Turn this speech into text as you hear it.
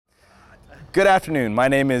Good afternoon. My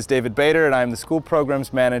name is David Bader and I'm the School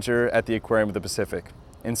Programs Manager at the Aquarium of the Pacific.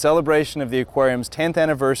 In celebration of the aquarium's 10th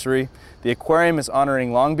anniversary, the aquarium is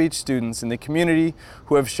honoring Long Beach students in the community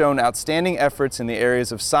who have shown outstanding efforts in the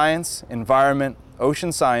areas of science, environment,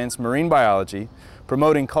 ocean science, marine biology,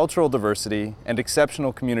 promoting cultural diversity, and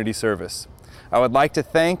exceptional community service. I would like to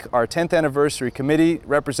thank our 10th anniversary committee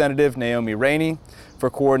representative, Naomi Rainey, for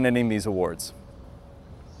coordinating these awards.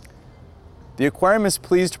 The aquarium is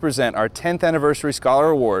pleased to present our 10th Anniversary Scholar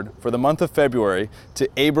Award for the month of February to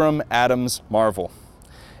Abram Adams Marvel.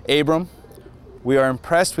 Abram, we are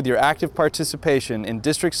impressed with your active participation in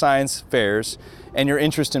district science fairs and your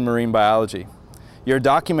interest in marine biology. Your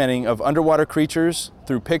documenting of underwater creatures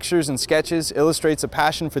through pictures and sketches illustrates a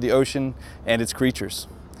passion for the ocean and its creatures.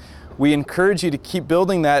 We encourage you to keep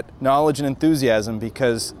building that knowledge and enthusiasm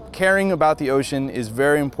because caring about the ocean is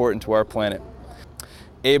very important to our planet.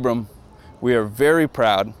 Abram, we are very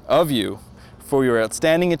proud of you for your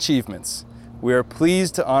outstanding achievements. We are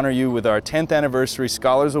pleased to honor you with our 10th Anniversary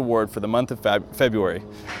Scholars Award for the month of February.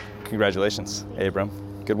 Congratulations, Abram.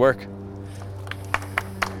 Good work.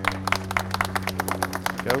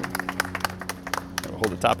 Go. Hold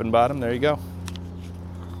the top and bottom. There you go.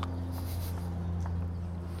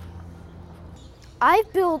 I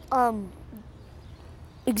built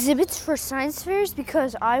exhibits for science fairs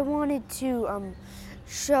because I wanted to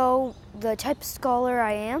show the type of scholar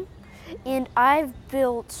I am. And I've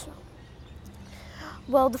built,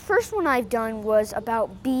 well, the first one I've done was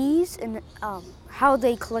about bees and how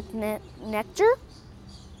they collect nectar.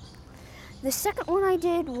 The second one I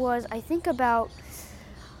did was, I think, about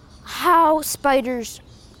how spiders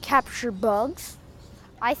capture bugs.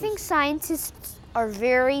 I think scientists are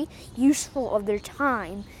very useful of their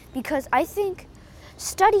time because I think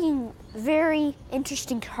studying very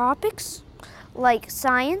interesting topics like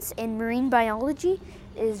science and marine biology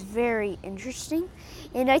is very interesting.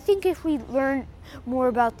 And I think if we learn more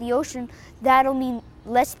about the ocean, that'll mean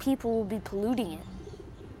less people will be polluting it.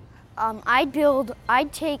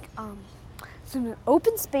 I'd take some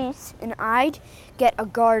open space and I'd get a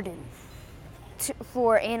garden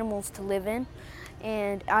for animals to live in,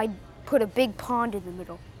 and I'd put a big pond in the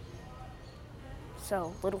middle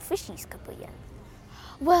so little fishies could play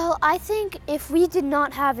in. Well, I think if we did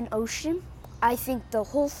not have an ocean, I think the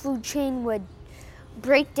whole food chain would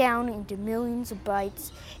break down into millions of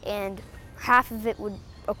bites, and half of it would,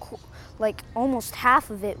 almost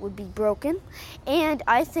half of it would be broken. And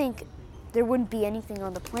I think there wouldn't be anything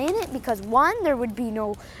on the planet because one, there would be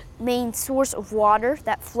no main source of water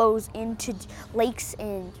that flows into lakes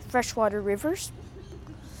and freshwater rivers.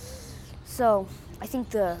 So I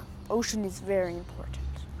think the ocean is very important.